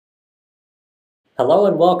Hello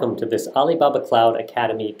and welcome to this Alibaba Cloud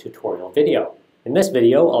Academy tutorial video. In this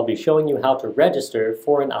video, I'll be showing you how to register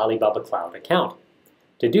for an Alibaba Cloud account.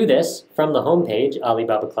 To do this, from the homepage,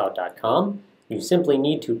 alibabacloud.com, you simply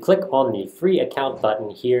need to click on the free account button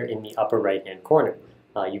here in the upper right-hand corner.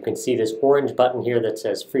 You can see this orange button here that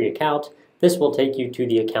says free account. This will take you to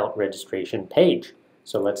the account registration page.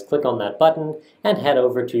 So let's click on that button and head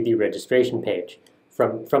over to the registration page.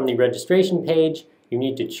 From the registration page, you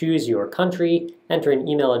need to choose your country, enter an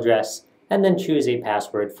email address, and then choose a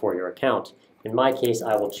password for your account. In my case,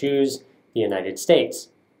 I will choose the United States.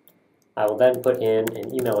 I will then put in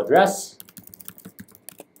an email address,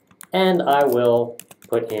 and I will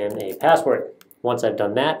put in a password. Once I've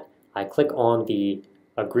done that, I click on the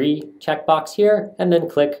Agree checkbox here, and then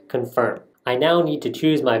click Confirm. I now need to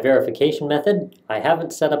choose my verification method. I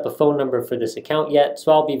haven't set up a phone number for this account yet,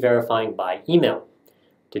 so I'll be verifying by email.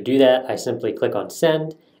 To do that, I simply click on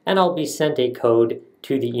Send, and I'll be sent a code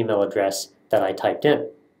to the email address that I typed in.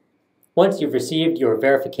 Once you've received your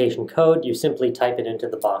verification code, you simply type it into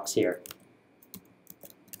the box here.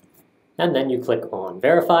 And then you click on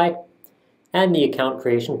Verify, and the account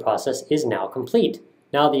creation process is now complete.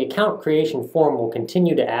 Now the account creation form will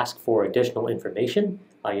continue to ask for additional information.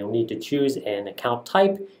 You'll need to choose an account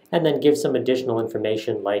type, and then give some additional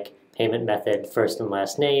information like payment method, first and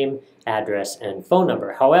last name, address, and phone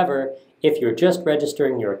number. However, if you're just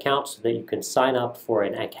registering your account so that you can sign up for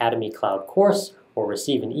an Academy Cloud course or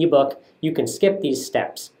receive an ebook, you can skip these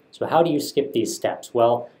steps. So how do you skip these steps?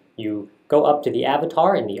 Well, you go up to the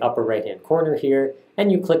avatar in the upper right-hand corner here, and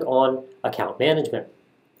you click on Account Management.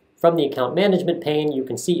 From the Account Management pane, you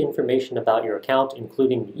can see information about your account,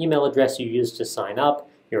 including the email address you used to sign up,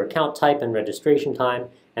 your account type and registration time,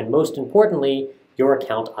 and most importantly, your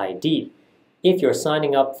account ID. If you're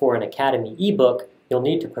signing up for an Academy ebook, you'll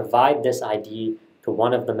need to provide this ID to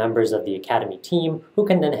one of the members of the Academy team who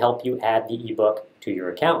can then help you add the ebook to your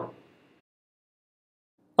account.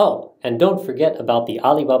 Oh, and don't forget about the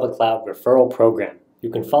Alibaba Cloud Referral Program. You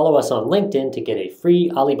can follow us on LinkedIn to get a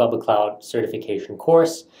free Alibaba Cloud certification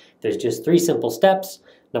course. There's just 3 simple steps.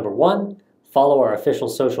 Number 1, follow our official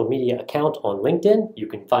social media account on LinkedIn. You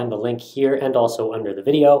can find the link here and also under the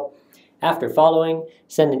video. After following,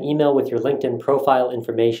 send an email with your LinkedIn profile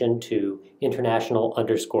information to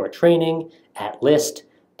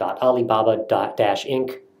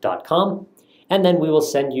international_training@list.alibaba-inc.com, and then we will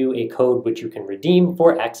send you a code which you can redeem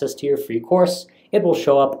for access to your free course. It will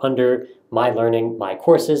show up under My Learning, My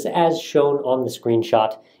Courses as shown on the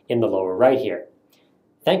screenshot in the lower right here.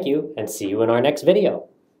 Thank you, and see you in our next video.